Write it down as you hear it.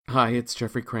Hi, it's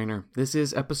Jeffrey Craner. This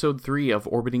is episode 3 of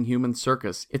Orbiting Human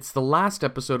Circus. It's the last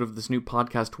episode of this new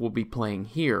podcast we'll be playing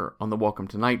here on the Welcome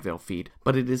to Night Vale feed,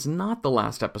 but it is not the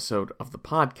last episode of the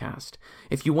podcast.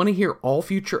 If you want to hear all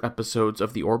future episodes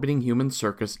of the Orbiting Human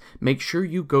Circus, make sure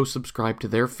you go subscribe to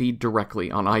their feed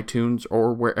directly on iTunes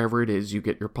or wherever it is you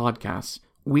get your podcasts.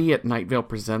 We at Night Vale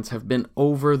Presents have been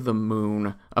over the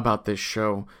moon about this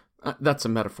show. That's a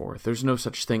metaphor. There's no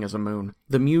such thing as a moon.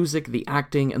 The music, the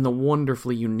acting, and the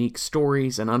wonderfully unique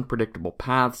stories and unpredictable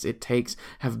paths it takes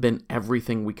have been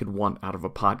everything we could want out of a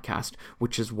podcast,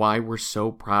 which is why we're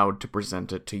so proud to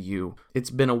present it to you.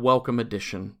 It's been a welcome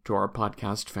addition to our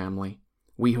podcast family.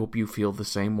 We hope you feel the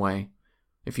same way.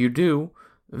 If you do,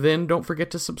 then don't forget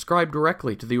to subscribe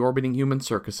directly to the Orbiting Human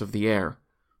Circus of the Air.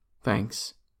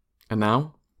 Thanks. And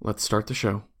now, let's start the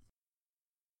show.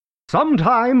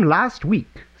 Sometime last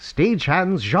week,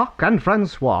 stagehands Jacques and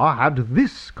Francois had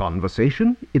this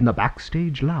conversation in the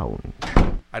backstage lounge.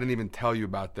 I didn't even tell you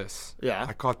about this. Yeah?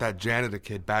 I caught that janitor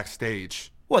kid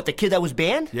backstage. What, the kid that was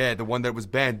banned? Yeah, the one that was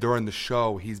banned during the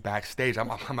show. He's backstage. I'm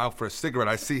out for a cigarette.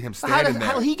 I see him standing there.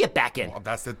 How did he get back in? Well,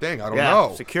 that's the thing. I don't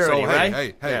know. Security, so, right?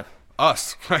 Hey, yeah.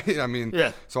 Us, right? I mean,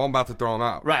 yeah. So I'm about to throw him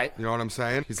out. Right. You know what I'm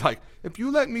saying? He's like, if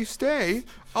you let me stay,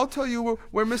 I'll tell you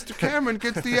where Mr. Cameron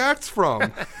gets the acts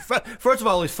from. First of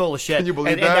all, he's full of shit. Can you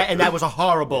believe that? And that was a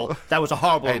horrible Hey,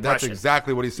 impression. that's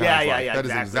exactly what he sounds like. Yeah, That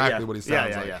is exactly what he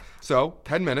sounds like. Yeah. So,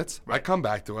 10 minutes, Right. I come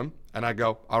back to him, and I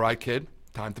go, all right, kid,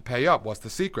 time to pay up. What's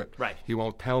the secret? Right. He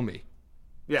won't tell me.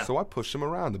 Yeah. So I push him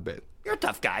around a bit. You're a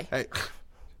tough guy.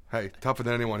 Hey, tougher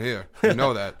than anyone here. You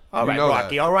know that. All You right, know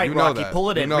Rocky. that. All right, You know Rocky. that. Pull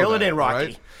it in. You know Reel it that, in, Rocky.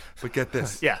 right? But get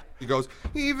this. Yeah. He goes,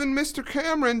 even Mr.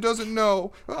 Cameron doesn't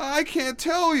know. I can't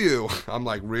tell you. I'm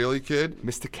like, really, kid?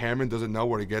 Mr. Cameron doesn't know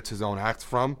where he gets his own acts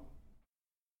from?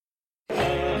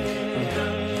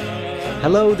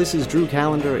 Hello, this is Drew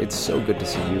Callender. It's so good to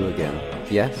see you again.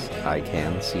 Yes, I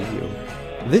can see you.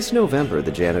 This November,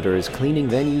 the janitor is cleaning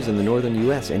venues in the northern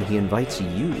U.S., and he invites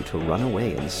you to run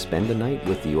away and spend a night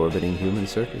with the Orbiting Human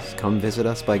Circus. Come visit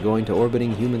us by going to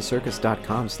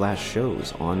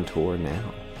orbitinghumancircus.com/shows on tour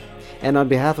now. And on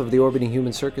behalf of the Orbiting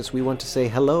Human Circus, we want to say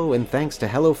hello and thanks to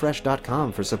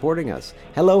HelloFresh.com for supporting us.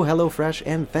 Hello, HelloFresh,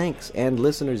 and thanks. And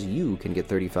listeners, you can get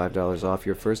 $35 off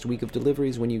your first week of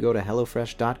deliveries when you go to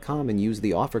HelloFresh.com and use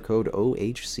the offer code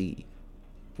OHC.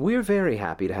 We're very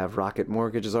happy to have Rocket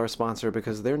Mortgage as our sponsor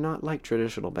because they're not like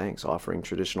traditional banks offering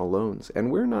traditional loans, and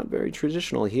we're not very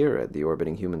traditional here at the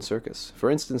Orbiting Human Circus.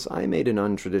 For instance, I made an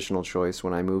untraditional choice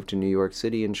when I moved to New York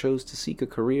City and chose to seek a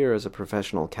career as a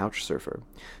professional couch surfer.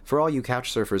 For all you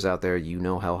couch surfers out there, you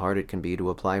know how hard it can be to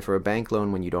apply for a bank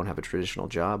loan when you don't have a traditional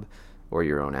job or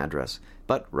your own address.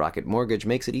 But Rocket Mortgage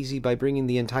makes it easy by bringing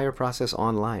the entire process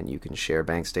online. You can share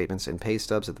bank statements and pay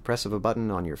stubs at the press of a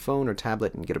button on your phone or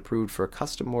tablet and get approved for a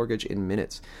custom mortgage in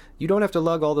minutes. You don't have to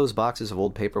lug all those boxes of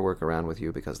old paperwork around with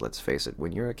you because, let's face it,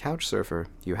 when you're a couch surfer,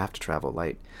 you have to travel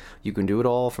light. You can do it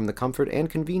all from the comfort and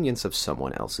convenience of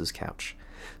someone else's couch.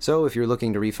 So if you're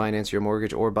looking to refinance your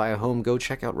mortgage or buy a home, go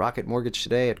check out Rocket Mortgage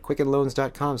today at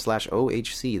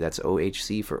quickenloans.com/OHC. That's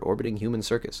OHC for Orbiting Human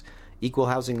Circus. Equal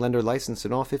housing lender licensed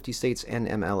in all 50 states,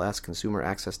 NMLS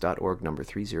consumeraccess.org number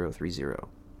 3030.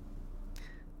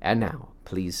 And now,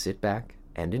 please sit back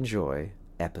and enjoy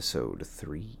episode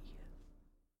 3.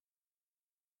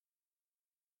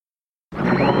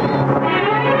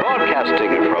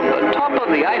 Broadcasting from the top of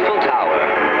the Eiffel Tower,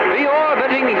 the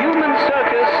Orbiting Human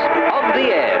Circus of the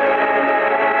Air.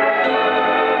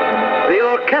 The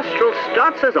orchestral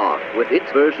starts us off with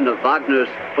its version of Wagner's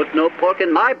Put No Pork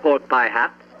in My Pork Pie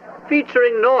Hat,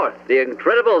 featuring North, the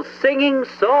incredible singing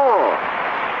saw.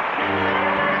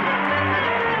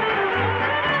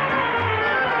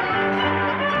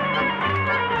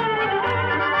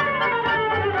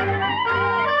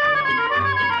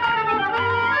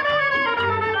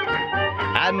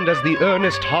 And as the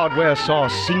earnest hardware saw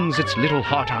sings its little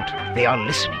heart out, they are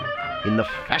listening in the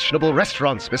fashionable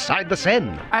restaurants beside the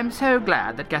Seine. I'm so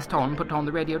glad that Gaston put on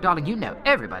the radio, darling. You know,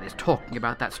 everybody's talking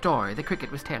about that story the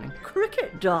cricket was telling.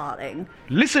 Cricket, darling?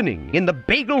 Listening in the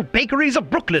bagel bakeries of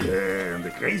Brooklyn. And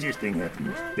the craziest thing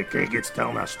happened. The crickets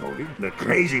tell our story. The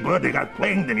crazy bird they got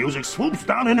playing the music swoops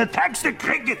down and attacks the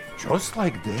cricket. Just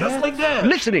like that? Just like that.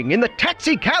 Listening in the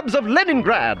taxi cabs of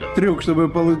Leningrad. Трюк, чтобы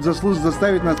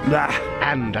заставить нас...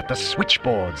 And at the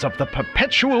switchboards of the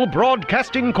Perpetual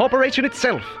Broadcasting Corporation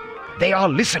itself. They are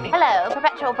listening. Hello,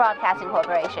 Perpetual Broadcasting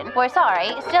Corporation. We're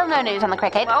sorry, still no news on the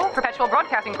cricket. Hello, Perpetual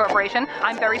Broadcasting Corporation.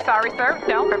 I'm very sorry, sir.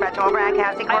 No. Perpetual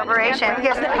Broadcasting Corporation.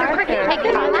 Yes, the cricket. Take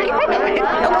it on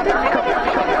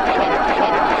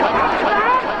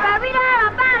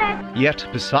Yet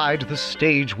beside the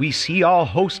stage we see our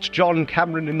host John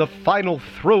Cameron in the final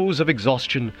throes of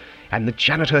exhaustion, and the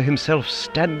janitor himself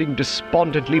standing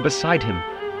despondently beside him.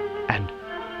 And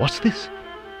what's this?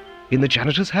 In the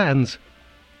janitor's hands,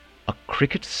 a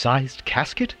cricket-sized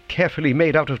casket carefully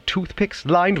made out of toothpicks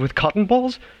lined with cotton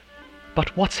balls?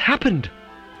 But what's happened?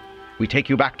 We take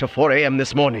you back to 4 a.m.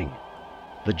 this morning.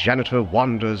 The janitor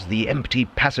wanders the empty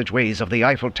passageways of the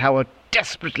Eiffel Tower,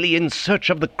 desperately in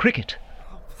search of the cricket.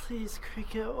 Oh, please,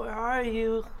 Cricket, where are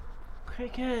you?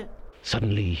 Cricket.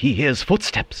 Suddenly he hears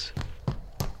footsteps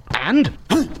and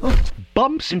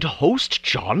bumps into host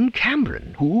John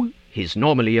Cameron, who, his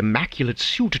normally immaculate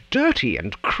suit dirty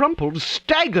and crumpled,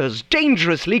 staggers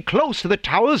dangerously close to the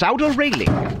tower's outer railing.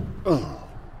 Oh,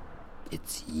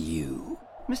 it's you.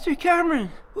 Mr.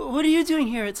 Cameron, what are you doing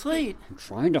here? It's late. I'm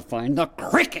trying to find the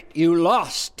cricket you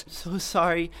lost. So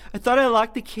sorry. I thought I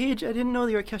locked the cage. I didn't know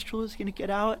the orchestral was going to get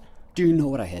out. Do you know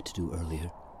what I had to do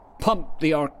earlier? Pump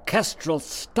the orchestral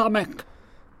stomach.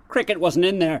 Cricket wasn't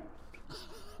in there.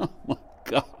 Oh, my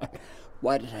God.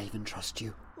 Why did I even trust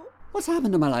you? What's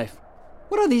happened to my life?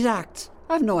 What are these acts?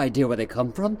 I have no idea where they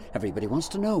come from. Everybody wants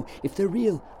to know if they're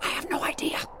real. I have no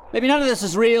idea. Maybe none of this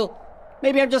is real.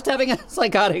 Maybe I'm just having a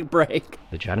psychotic break.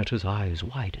 The janitor's eyes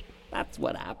widen. That's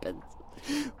what happens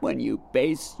when you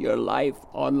base your life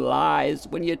on lies,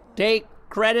 when you take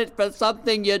credit for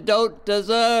something you don't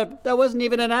deserve. There wasn't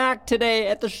even an act today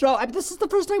at the show. I mean, this is the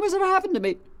first time it's ever happened to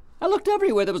me. I looked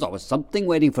everywhere. There was always something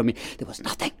waiting for me. There was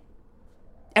nothing.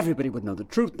 Everybody would know the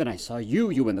truth. Then I saw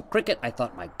you in the cricket. I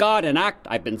thought, my God, an act.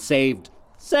 I've been saved.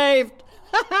 Saved.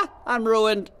 I'm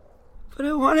ruined. But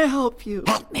I want to help you.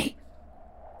 Help me.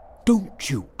 Don't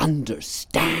you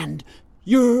understand?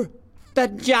 You're the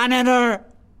janitor.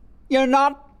 You're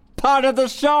not part of the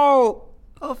show.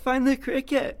 I'll find the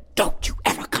cricket. Don't you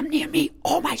ever come near me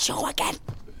or my show again.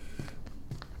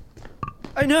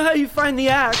 I know how you find the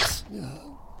axe.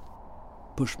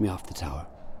 Push me off the tower.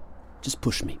 Just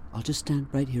push me. I'll just stand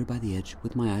right here by the edge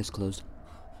with my eyes closed.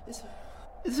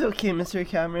 It's okay, Mr.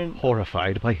 Cameron.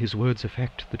 Horrified by his words'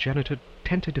 effect, the janitor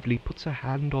tentatively puts a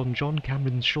hand on John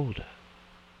Cameron's shoulder.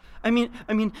 I mean,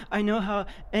 I know how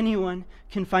anyone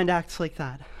can find acts like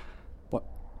that. What?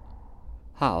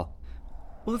 How?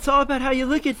 Well, it's all about how you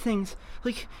look at things.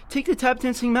 Like, take the tap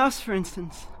dancing mouse, for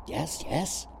instance. Yes.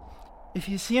 If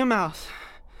you see a mouse,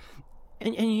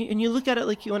 and you look at it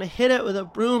like you want to hit it with a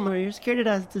broom, or you're scared it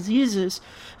has diseases,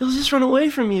 it'll just run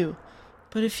away from you.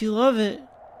 But if you love it,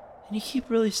 and you keep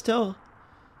really still,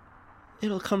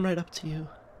 it'll come right up to you.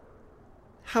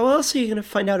 How else are you going to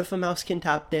find out if a mouse can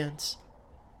tap dance?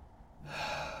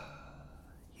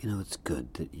 You know, it's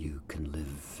good that you can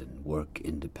live and work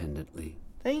independently.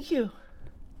 Thank you.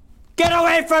 Get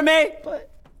away from me!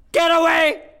 But... Get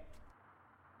away!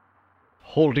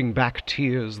 Holding back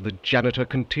tears, the janitor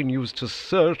continues to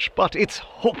search, but it's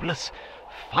hopeless.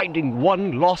 Finding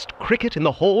one lost cricket in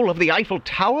the hole of the Eiffel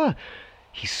Tower?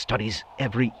 He studies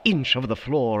every inch of the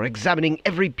floor, examining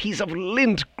every piece of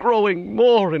lint, growing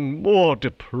more and more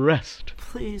depressed.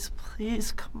 Please,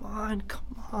 come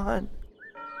on.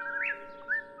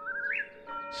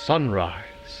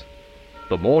 Sunrise.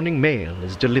 The morning mail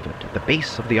is delivered at the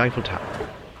base of the Eiffel Tower.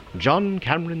 John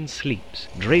Cameron sleeps,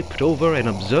 draped over an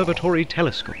observatory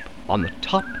telescope on the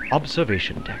top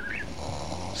observation deck.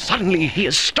 Suddenly he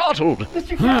is startled.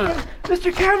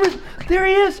 Mr. Cameron, there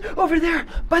he is, over there,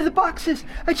 by the boxes.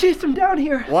 I chased him down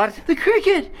here. What? The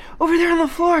cricket, over there on the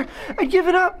floor. I'd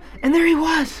given up, and there he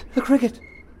was. The cricket?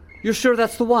 You're sure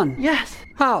that's the one? Yes.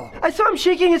 How? I saw him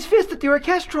shaking his fist at the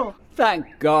orchestral.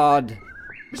 Thank God.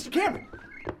 Mr. Cameron.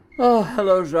 Oh,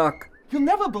 hello, Jacques. You'll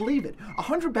never believe it.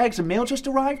 100 bags of mail just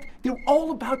arrived. They're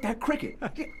all about that cricket.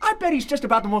 I bet he's just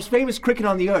about the most famous cricket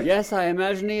on the earth. Yes, I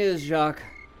imagine he is, Jacques.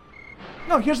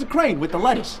 No, here's the crane with the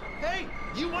lettuce. Hey,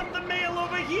 you want the mail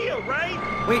over here,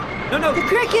 right? Wait, no. The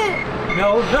cricket!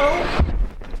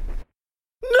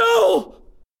 No!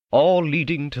 All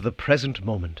leading to the present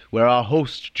moment, where our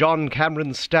host John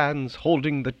Cameron stands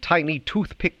holding the tiny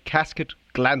toothpick casket,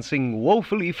 glancing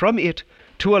woefully from it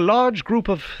to a large group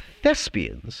of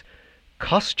thespians,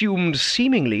 costumed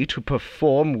seemingly to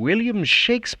perform William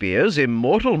Shakespeare's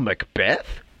immortal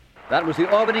Macbeth? That was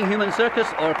the Orbiting Human Circus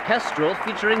Orchestral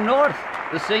featuring North,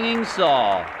 the Singing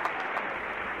Saw.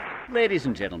 Ladies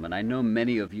and gentlemen, I know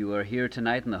many of you are here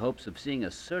tonight in the hopes of seeing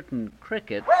a certain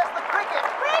cricket. Where's the cricket?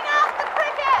 Bring out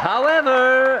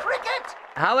the cricket!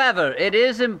 However, it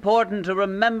is important to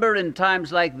remember in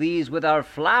times like these, with our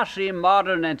flashy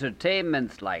modern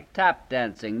entertainments like tap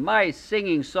dancing, mice,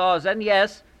 singing saws, and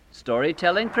yes,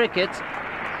 storytelling crickets,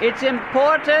 it's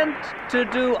important to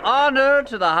do honor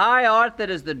to the high art that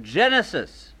is the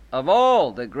genesis of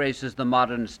all that graces the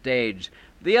modern stage.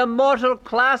 The immortal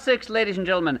classics, ladies and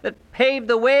gentlemen, that paved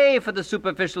the way for the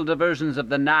superficial diversions of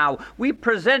the now. We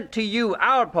present to you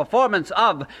our performance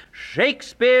of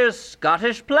Shakespeare's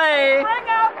Scottish play. Bring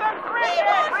out the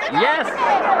cricket! Yes,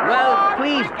 well,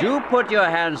 please do put your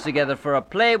hands together for a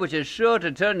play which is sure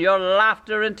to turn your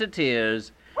laughter into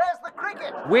tears. Where's the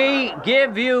cricket? We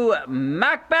give you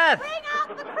Macbeth. Bring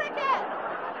out the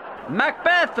cricket!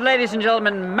 Macbeth, ladies and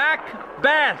gentlemen,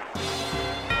 Macbeth.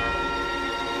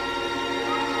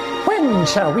 When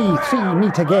shall we three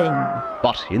meet again?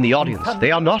 But in the audience,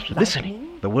 they are not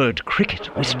listening. The word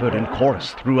cricket whispered in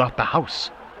chorus throughout the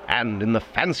house. And in the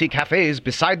fancy cafes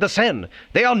beside the Seine,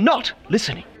 they are not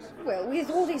listening. Well, with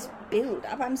all this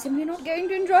build-up, I'm simply not going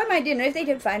to enjoy my dinner if they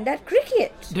don't find that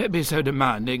cricket. Don't be so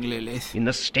demanding, Lilith. In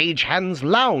the stagehands'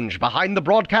 lounge behind the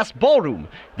broadcast ballroom,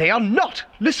 they are not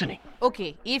listening.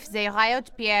 Okay, if they riot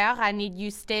Pierre, I need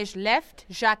you stage left.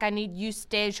 Jacques, I need you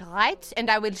stage right. And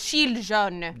I will shield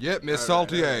Jean. Yep, Miss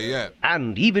Saltier, yeah.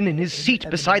 And even in his seat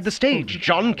beside the stage,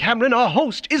 John Cameron, our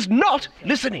host, is not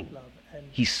listening.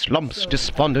 He slumps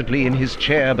despondently in his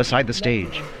chair beside the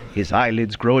stage. His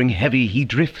eyelids growing heavy, he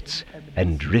drifts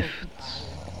and drifts.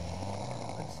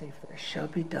 Let's see if there shall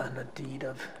be done a deed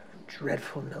of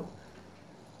dreadful note.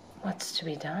 What's to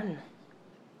be done?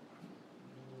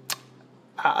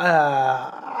 I've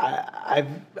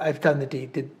done the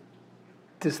deed.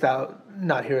 Didst thou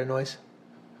not hear a noise?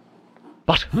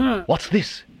 But what's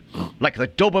this? Like the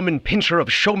Doberman pincher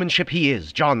of showmanship he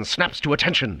is, John snaps to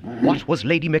attention. What was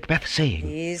Lady Macbeth saying?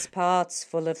 These parts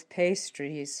full of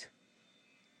pastries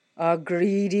are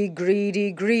greedy,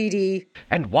 greedy, greedy.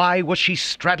 And why was she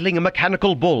straddling a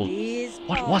mechanical bull?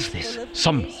 What was this?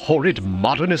 Some horrid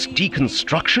modernist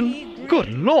deconstruction? Good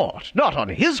Lord, not on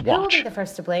his Who will watch. be the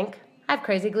first to blink? I've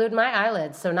crazy glued my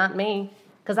eyelids, so not me.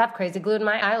 Because I've crazy glued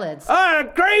my eyelids. I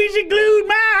crazy glued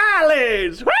my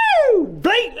eyelids. Woo!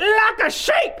 Blink like a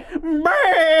sheep.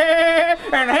 Brrr!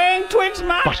 And hang twixt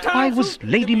my But why was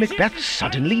Lady Macbeth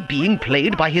suddenly being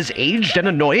played by his aged and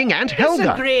annoying Aunt Get some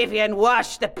Helga? gravy and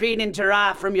wash the preening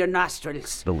giraffe from your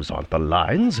nostrils. Those aren't the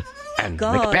lines. And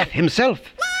God. Macbeth himself.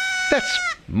 That's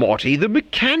Morty the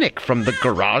mechanic from the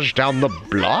garage down the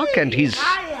block, and he's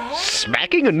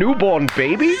smacking a newborn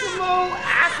baby?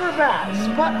 Acrobats,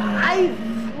 but I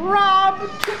throb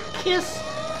to kiss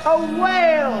a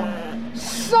whale.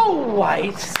 So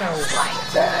white. So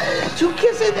white. To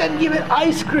kiss it and give it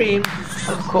ice cream,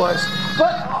 of course.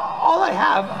 But all I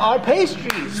have are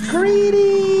pastries.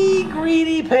 Greedy,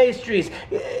 greedy pastries.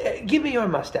 Give me your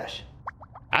mustache.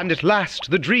 And at last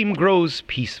the dream grows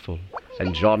peaceful,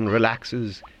 and John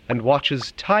relaxes and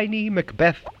watches tiny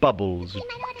Macbeth bubbles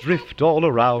drift all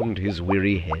around his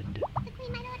weary head.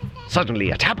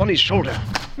 Suddenly, a tap on his shoulder.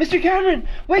 Mr. Cameron,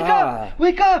 wake up!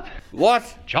 Wake up!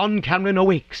 What? John Cameron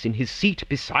awakes in his seat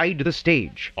beside the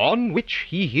stage, on which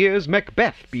he hears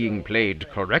Macbeth being played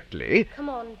correctly,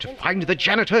 to find the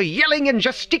janitor yelling and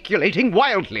gesticulating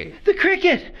wildly. The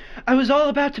cricket! I was all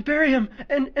about to bury him,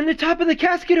 and the top of the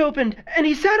casket opened, and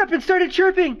he sat up and started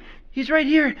chirping. He's right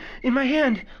here, in my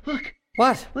hand. Look.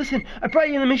 What? Listen, I brought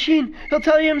you in the machine. He'll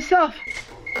tell you himself.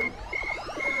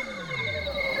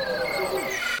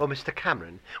 Oh, Mr.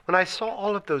 Cameron, when I saw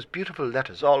all of those beautiful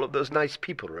letters all of those nice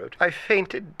people wrote, I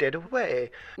fainted dead away.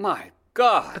 My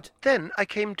God! But then I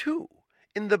came to,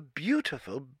 in the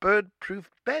beautiful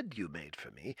bird-proof bed you made for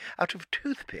me out of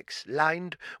toothpicks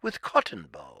lined with cotton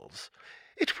balls.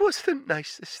 It was the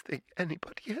nicest thing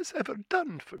anybody has ever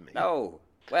done for me. Oh,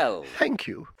 well... Thank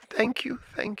you, thank you,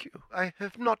 thank you. I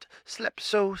have not slept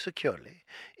so securely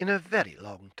in a very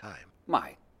long time.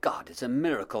 My God, it's a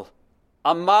miracle.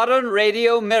 A modern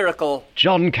radio miracle.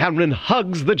 John Cameron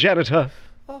hugs the janitor.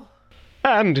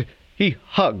 And he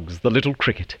hugs the little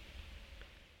cricket.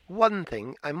 One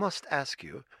thing I must ask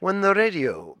you. When the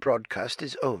radio broadcast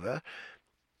is over,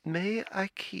 may I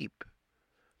keep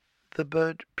the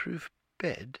bird-proof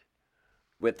bed?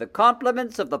 With the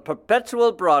compliments of the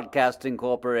Perpetual Broadcasting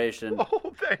Corporation.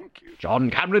 Oh, thank you.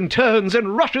 John Cameron turns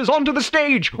and rushes onto the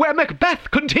stage, where Macbeth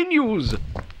continues.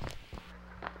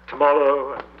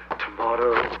 Tomorrow and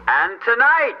tomorrow. And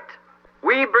tonight,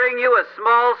 we bring you a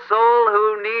small soul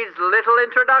who needs little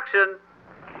introduction.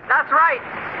 That's right.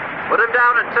 Put him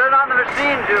down and turn on the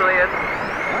machine, Julian.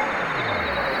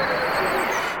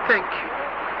 Thank you.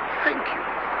 Thank you.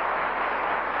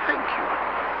 Thank you.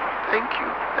 Thank you.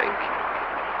 Thank you.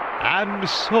 And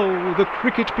so the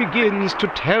cricket begins to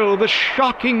tell the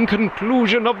shocking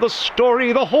conclusion of the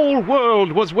story the whole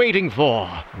world was waiting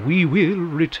for. We will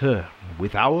return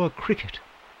with our cricket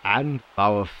and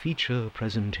our feature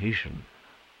presentation.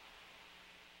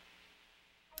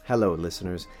 Hello,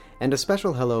 listeners, and a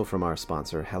special hello from our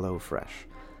sponsor, HelloFresh.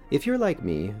 If you're like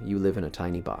me, you live in a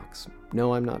tiny box.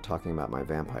 No, I'm not talking about my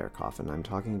vampire coffin. I'm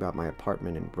talking about my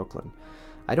apartment in Brooklyn.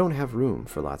 I don't have room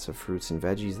for lots of fruits and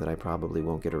veggies that I probably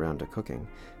won't get around to cooking,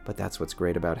 but that's what's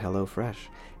great about HelloFresh.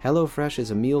 HelloFresh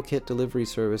is a meal kit delivery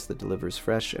service that delivers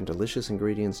fresh and delicious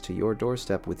ingredients to your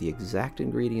doorstep with the exact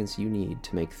ingredients you need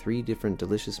to make 3 different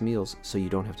delicious meals so you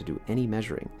don't have to do any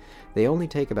measuring. They only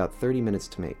take about 30 minutes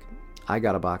to make. I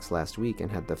got a box last week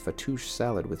and had the fattoush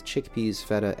salad with chickpeas,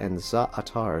 feta, and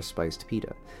za'atar spiced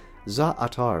pita.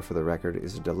 Za'atar, for the record,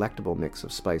 is a delectable mix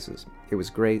of spices. It was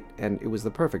great, and it was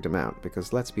the perfect amount,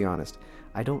 because let's be honest,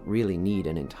 I don't really need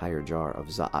an entire jar of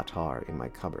za'atar in my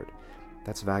cupboard.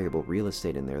 That's valuable real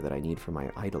estate in there that I need for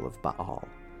my idol of Baal.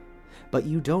 But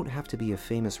you don't have to be a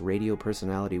famous radio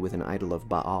personality with an idol of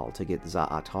Baal to get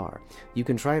za'atar. You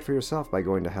can try it for yourself by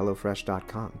going to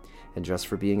HelloFresh.com. And just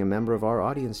for being a member of our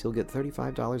audience, you'll get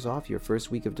 $35 off your first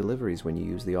week of deliveries when you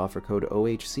use the offer code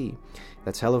OHC.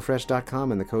 That's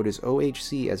HelloFresh.com, and the code is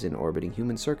OHC as in Orbiting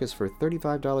Human Circus for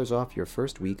 $35 off your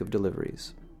first week of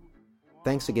deliveries.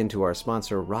 Thanks again to our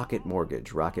sponsor, Rocket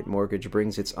Mortgage. Rocket Mortgage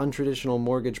brings its untraditional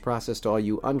mortgage process to all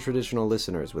you untraditional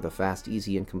listeners with a fast,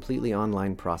 easy, and completely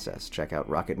online process. Check out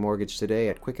Rocket Mortgage today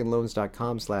at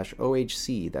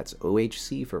quickenloans.com/OHC. That's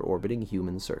OHC for Orbiting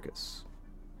Human Circus.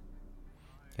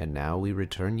 And now we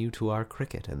return you to our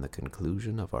cricket and the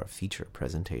conclusion of our feature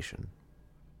presentation.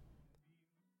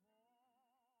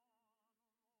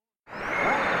 Thank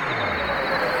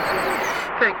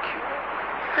you.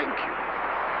 Thank you.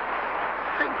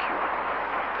 Thank you.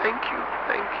 Thank you.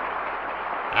 Thank you.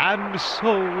 And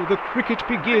so the cricket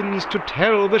begins to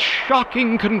tell the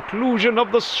shocking conclusion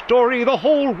of the story the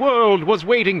whole world was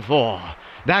waiting for.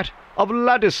 That of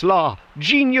Ladislaw,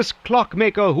 genius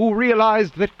clockmaker who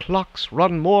realized that clocks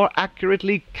run more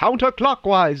accurately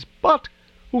counterclockwise, but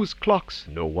whose clocks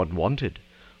no one wanted.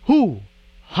 Who,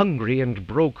 hungry and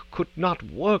broke, could not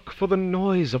work for the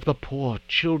noise of the poor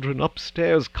children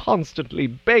upstairs constantly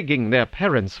begging their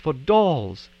parents for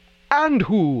dolls. And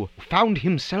who found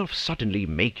himself suddenly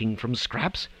making from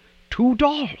scraps 2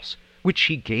 dolls, which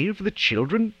he gave the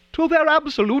children to their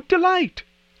absolute delight.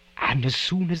 And as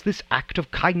soon as this act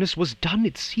of kindness was done,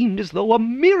 it seemed as though a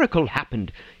miracle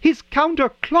happened. His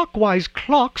counterclockwise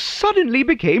clock suddenly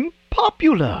became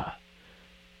popular.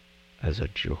 As a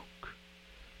joke,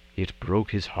 it broke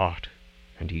his heart,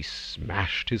 and he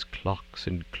smashed his clocks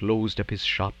and closed up his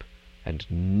shop, and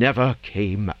never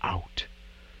came out.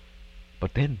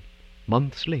 But then,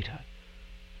 months later,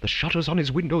 the shutters on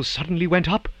his windows suddenly went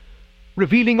up,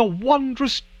 revealing a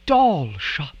wondrous doll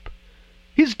shop.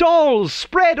 His dolls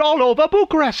spread all over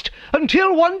Bucharest,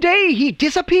 until one day he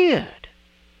disappeared.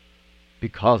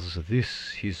 Because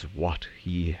this is what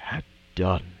he had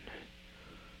done.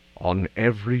 On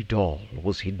every doll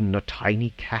was hidden a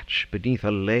tiny catch beneath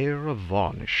a layer of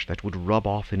varnish that would rub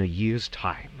off in a year's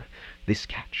time. This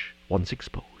catch, once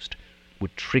exposed,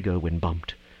 would trigger when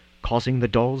bumped, causing the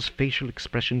doll's facial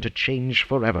expression to change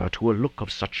forever to a look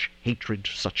of such hatred,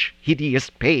 such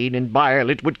hideous pain and bile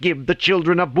it would give the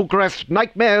children of Bucharest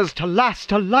nightmares to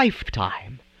last a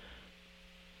lifetime.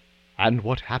 And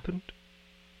what happened?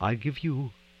 I give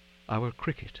you our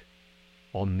cricket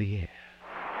on the air.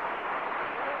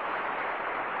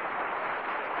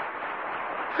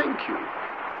 Thank you.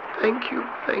 Thank you.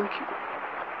 Thank you.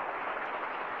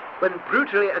 When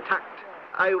brutally attacked,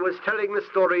 I was telling the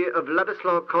story of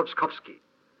Ladislaw Kovskovsky.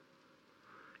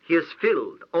 He has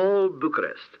filled all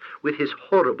Bucharest with his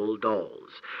horrible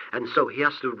dolls, and so he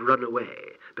has to run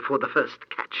away before the first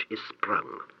catch is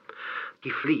sprung. He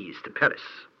flees to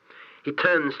Paris. He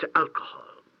turns to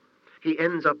alcohol. He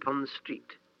ends up on the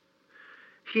street.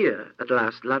 Here, at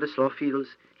last, Ladislaw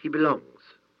feels he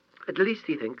belongs. At least,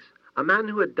 he thinks, a man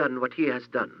who had done what he has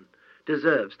done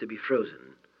deserves to be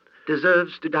frozen,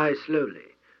 deserves to die slowly.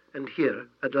 And here,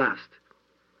 at last,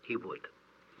 he would.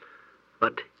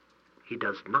 But he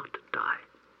does not die,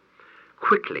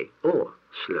 quickly or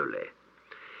slowly.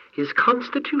 His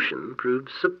constitution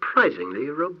proves surprisingly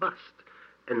robust,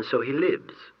 and so he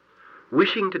lives.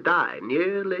 Wishing to die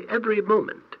nearly every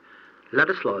moment,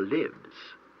 Ladislaw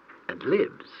lives and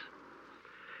lives.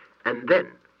 And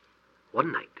then,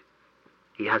 one night,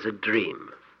 he has a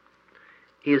dream.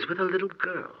 He is with a little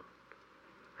girl,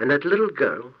 and that little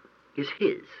girl is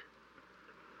his.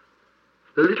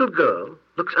 The little girl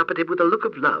looks up at him with a look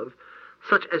of love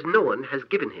such as no one has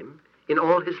given him in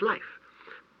all his life.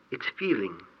 Its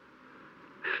feeling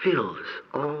fills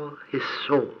all his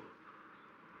soul.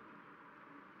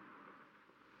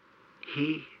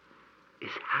 He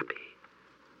is happy.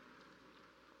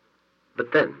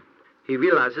 But then he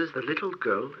realizes the little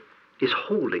girl is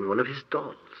holding one of his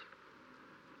dolls.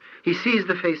 He sees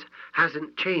the face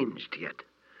hasn't changed yet,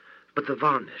 but the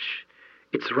varnish,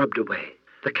 it's rubbed away.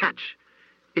 The catch,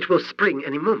 it will spring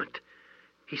any moment.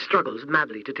 He struggles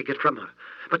madly to take it from her,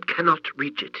 but cannot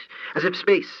reach it, as if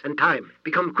space and time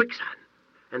become quicksand.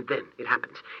 And then it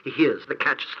happens. He hears the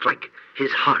catch strike.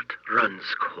 His heart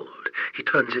runs cold. He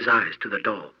turns his eyes to the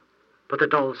doll. But the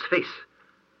doll's face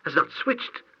has not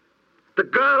switched. The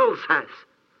girl's has.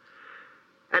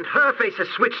 And her face has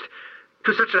switched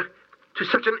to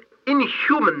such an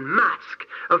inhuman mask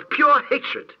of pure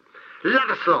hatred.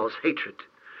 Ladislaw's hatred.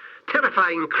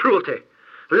 Terrifying cruelty.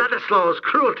 Ladislaw's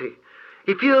cruelty.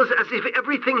 He feels as if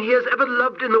everything he has ever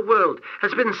loved in the world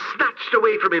has been snatched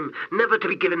away from him, never to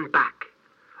be given back.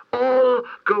 All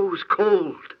goes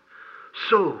cold.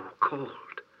 So cold.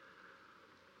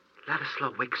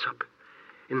 Ladislaw wakes up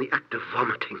in the act of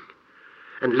vomiting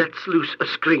and lets loose a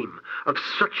scream of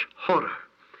such horror.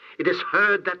 It is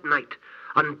heard that night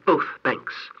on both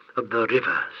banks of the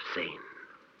River Seine.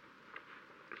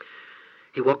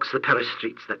 He walks the Paris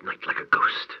streets that night like a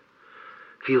ghost,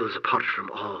 feels apart from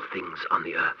all things on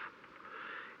the earth.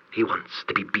 He wants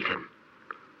to be beaten,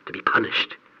 to be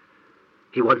punished.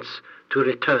 He wants to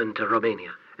return to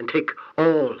Romania and take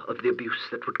all of the abuse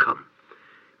that would come,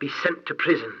 be sent to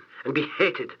prison and be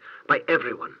hated by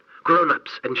everyone,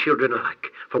 grown-ups and children alike,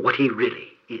 for what he really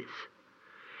is.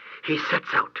 He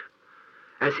sets out,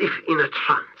 as if in a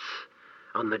trance,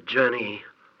 on the journey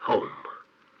home.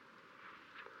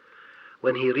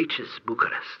 When he reaches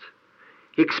Bucharest,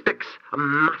 he expects a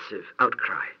massive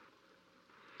outcry.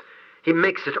 He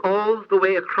makes it all the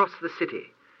way across the city,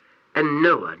 and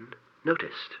no one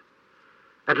noticed.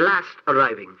 At last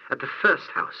arriving at the first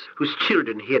house whose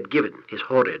children he had given his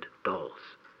horrid dolls.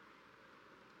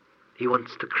 He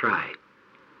wants to cry.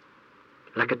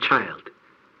 Like a child,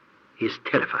 he is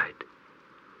terrified.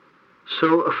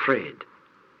 So afraid.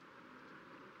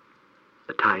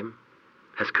 The time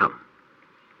has come.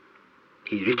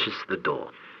 He reaches the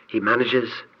door. He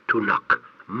manages to knock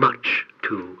much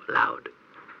too loud.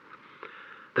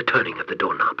 The turning of the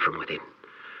doorknob from within,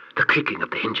 the creaking of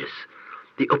the hinges,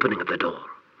 the opening of the door,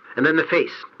 and then the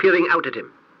face peering out at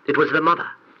him. It was the mother.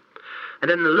 And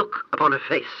then the look upon her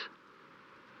face.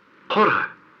 Horror.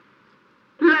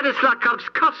 Ladislaw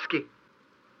Kovskovsky!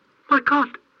 My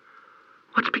God,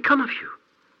 what's become of you?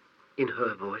 In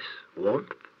her voice,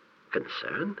 warmth,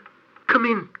 concern. Come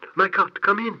in, my God,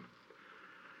 come in.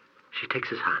 She takes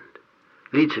his hand,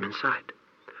 leads him inside.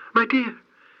 My dear,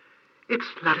 it's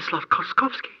Ladislaw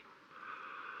Kovskovsky.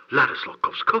 Ladislaw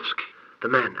Kovskovsky, the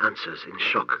man answers in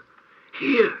shock.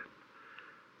 Here.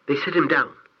 They sit him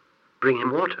down, bring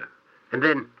him water, and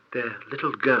then their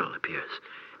little girl appears.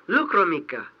 Look,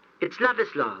 Romika, it's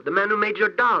Ladislaw, the man who made your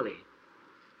dolly.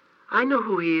 I know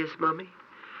who he is, Mummy.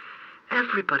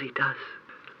 Everybody does.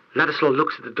 Ladislaw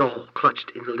looks at the doll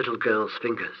clutched in the little girl's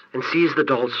fingers and sees the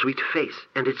doll's sweet face,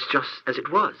 and it's just as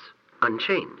it was,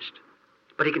 unchanged.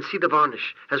 But he can see the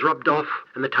varnish has rubbed off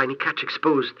and the tiny catch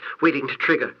exposed, waiting to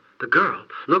trigger. The girl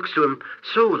looks to him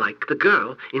so like the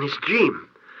girl in his dream.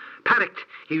 Panicked,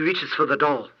 he reaches for the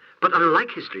doll, but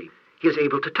unlike his dream, he is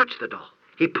able to touch the doll.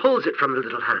 He pulls it from the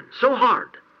little hand so hard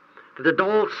that the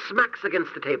doll smacks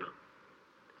against the table.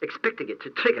 Expecting it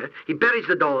to trigger, he buries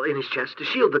the doll in his chest to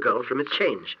shield the girl from its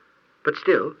change. But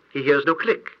still, he hears no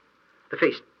click. The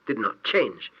face did not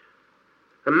change.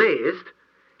 Amazed,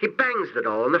 he bangs the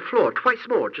doll on the floor twice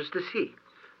more just to see.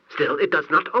 Still, it does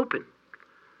not open.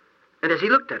 And as he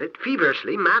looked at it,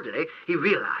 feverishly, madly, he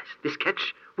realized this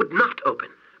catch would not open,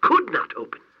 could not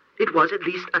open. It was at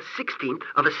least 1/16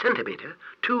 of a centimeter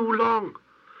too long,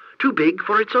 too big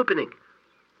for its opening.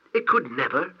 It could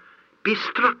never be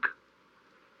struck.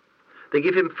 They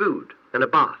give him food and a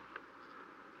bath.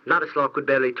 Ladislaw could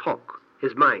barely talk.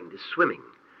 His mind is swimming.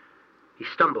 He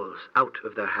stumbles out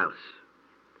of their house,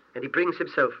 and he brings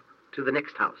himself to the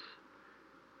next house.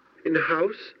 In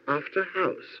house after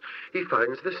house, he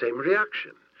finds the same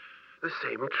reaction, the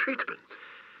same treatment.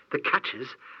 The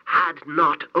catches had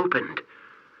not opened.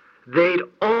 They'd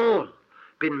all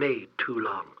been made too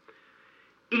long.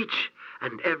 Each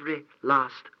and every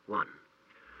last one.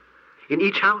 In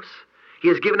each house, he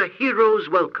is given a hero's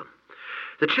welcome.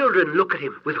 The children look at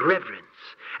him with reverence,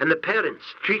 and the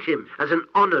parents treat him as an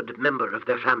honored member of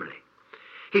their family.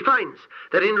 He finds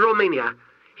that in Romania,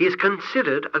 he is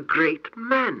considered a great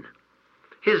man.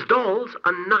 His doll's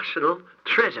a national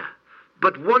treasure,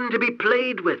 but one to be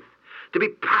played with, to be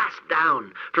passed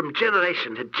down from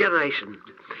generation to generation.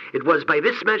 It was by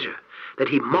this measure that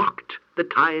he marked the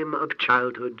time of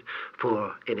childhood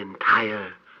for an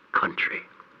entire country.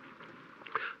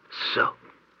 So,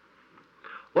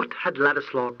 What had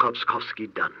Ladislaw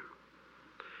Kovskovsky done?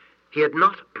 He had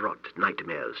not brought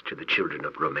nightmares to the children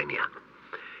of Romania.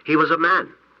 He was a man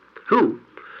who,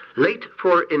 late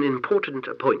for an important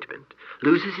appointment,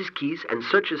 loses his keys and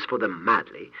searches for them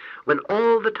madly, when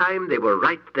all the time they were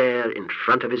right there in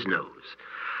front of his nose.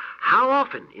 How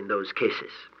often in those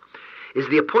cases is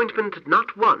the appointment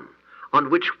not one on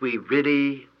which we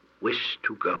really wish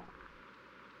to go?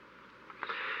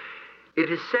 It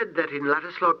is said that in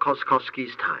Ladislaw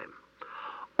Kovskovsky's time,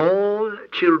 all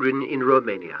children in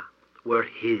Romania were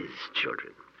his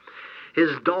children,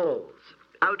 his dolls,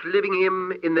 outliving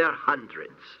him in their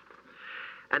hundreds.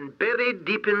 And buried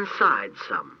deep inside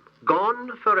some,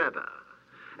 gone forever,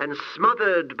 and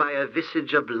smothered by a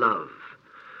visage of love,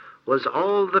 was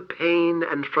all the pain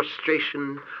and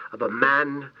frustration of a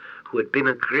man who had been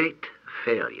a great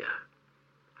failure,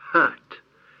 hurt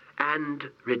and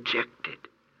rejected,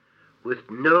 with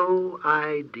no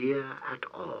idea at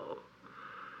all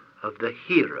of the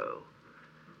hero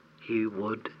he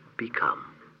would become.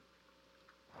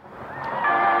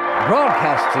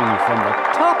 Broadcasting from the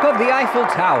top of the Eiffel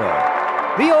Tower,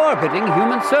 the orbiting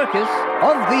human circus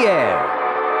of the air.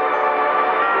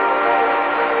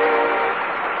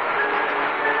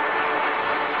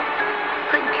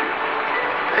 Thank you.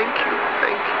 Thank you.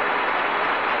 Thank you.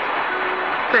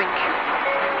 Thank you.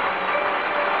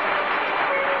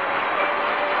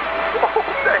 Oh,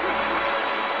 thank you.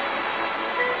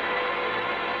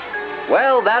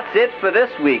 Well, that's it for this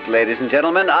week, ladies and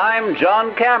gentlemen. I'm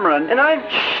John Cameron, and I'm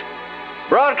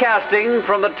broadcasting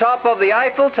from the top of the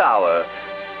Eiffel Tower.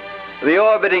 The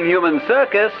orbiting human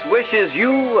circus wishes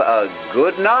you a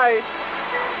good night.